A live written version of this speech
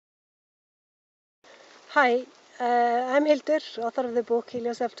Hi, I'm Hildur, author of the book Heal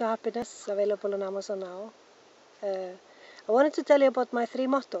Yourself to Happiness, available on Amazon now. I wanted to tell you about my 3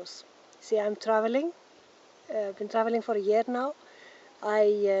 mottos. See, I'm traveling. I've been traveling for a year now.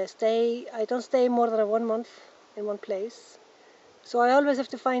 I don't stay more than 1 month in one place. So I always have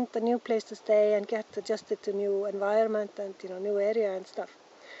to find a new place to stay and get adjusted to new environment and new area and stuff.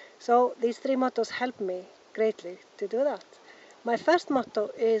 So these 3 mottos help me greatly to do that. My first motto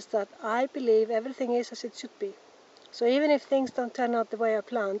is that I believe everything is as it should be. So even if things don't turn out the way I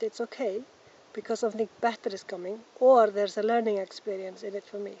planned, it's okay, because something better is coming, or there's a learning experience in it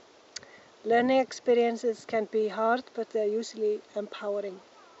for me. Learning experiences can be hard, but they're usually empowering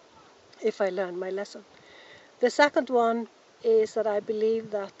if I learn my lesson. The second one is that I believe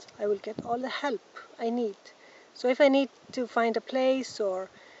that I will get all the help I need. So if I need to find a place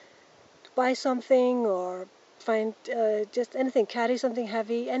or to buy something or find just anything, carry something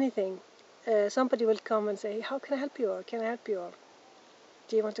heavy, anything, somebody will come and say, how can I help you, or can I help you, or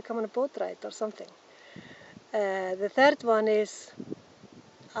do you want to come on a boat ride or something. The third one is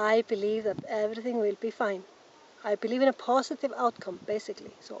I believe that everything will be fine. I believe in a positive outcome,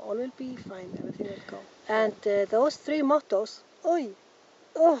 basically. So all will be fine, everything will go. And those 3 mottos, I'm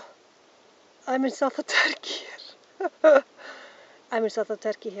in south of Turkey here. I'm in south of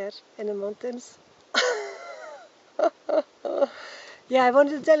Turkey here in the mountains. Yeah, I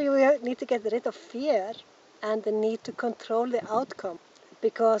wanted to tell you we need to get rid of fear and the need to control the outcome.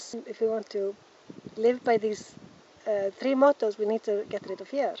 Because if we want to live by these 3 mottos, we need to get rid of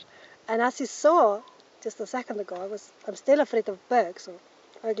fear. And as you saw just a second ago, I'm still afraid of bugs, or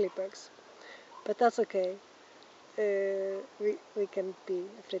ugly bugs. But that's okay. We can be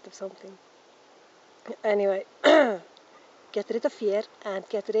afraid of something. Anyway, get rid of fear and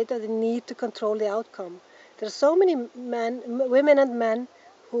get rid of the need to control the outcome. There are so many women and men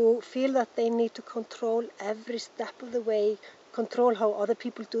who feel that they need to control every step of the way, control how other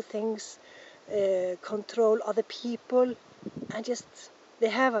people do things, control other people, and just they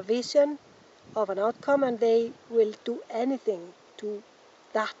have a vision of an outcome and they will do anything to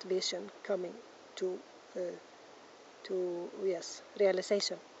that vision coming to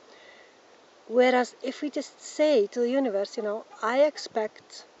realization. Whereas if we just say to the universe, I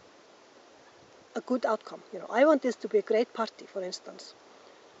expect a good outcome. I want this to be a great party, for instance,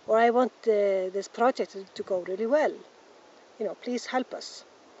 or I want this project to go really well. Please help us.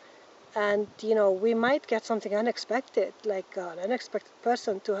 And we might get something unexpected, like an unexpected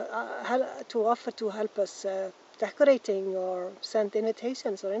person to offer to help us decorating or send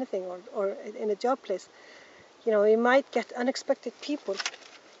invitations or anything, or in a job place. We might get unexpected people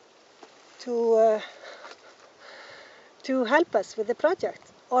to help us with the project,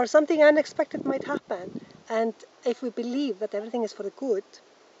 or something unexpected might happen. And if we believe that everything is for the good,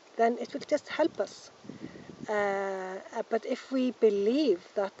 then it will just help us. But if we believe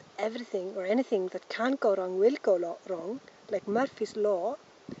that everything or anything that can go wrong will go wrong, like Murphy's Law,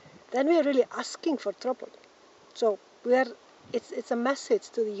 then we are really asking for trouble. So it's a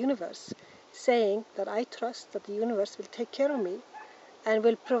message to the universe saying that I trust that the universe will take care of me and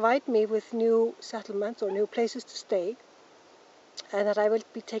will provide me with new settlements or new places to stay, and that I will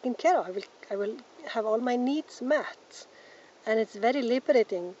be taken care of. I will have all my needs met. And it's very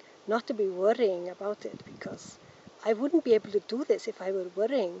liberating not to be worrying about it, because I wouldn't be able to do this if I were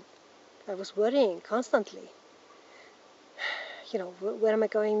worrying. I was worrying constantly. Where am I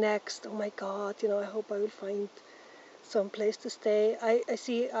going next? Oh my God, I hope I will find some place to stay.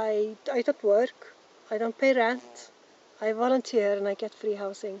 I don't work. I don't pay rent. I volunteer and I get free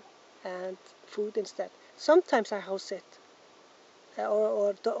housing and food instead. Sometimes I house sit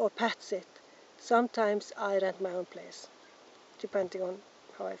or pet sit. Sometimes I rent my own place, depending on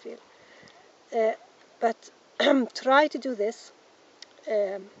how I feel. But try to do this.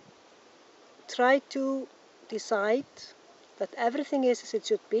 Try to decide that everything is as it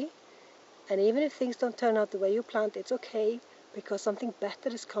should be, and even if things don't turn out the way you planned, it's okay, because something better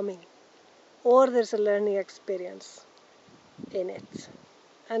is coming, or there's a learning experience in it.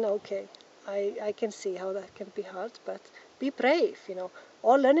 And okay, I can see how that can be hard, but be brave.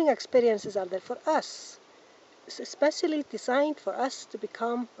 All learning experiences are there for us. It's especially designed for us to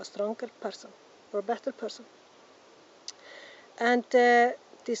become a stronger person or a better person. And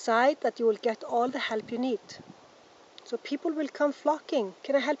decide that you will get all the help you need. So people will come flocking.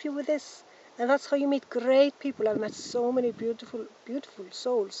 Can I help you with this? And that's how you meet great people. I've met so many beautiful, beautiful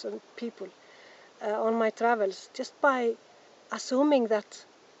souls and people on my travels, just by assuming that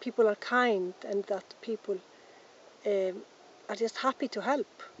people are kind and that people are just happy to help.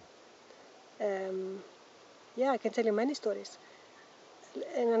 I can tell you many stories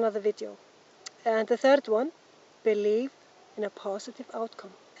in another video. And the third one, believe in a positive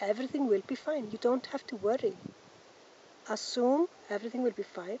outcome. Everything will be fine. You don't have to worry. Assume everything will be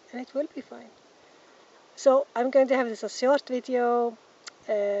fine, and it will be fine. So I'm going to have this a short video.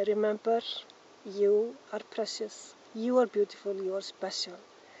 Remember, you are precious, you are beautiful, you are special.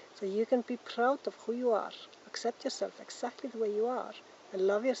 So you can be proud of who you are. Accept yourself exactly the way you are, and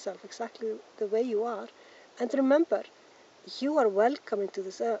love yourself exactly the way you are. And remember, you are welcome into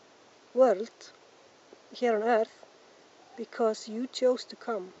this world here on earth because you chose to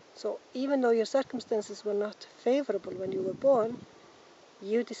come. So even though your circumstances were not favorable when you were born,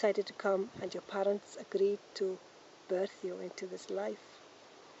 you decided to come, and your parents agreed to birth you into this life.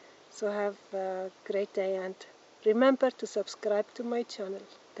 So have a great day, and remember to subscribe to my channel.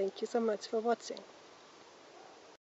 Thank you so much for watching.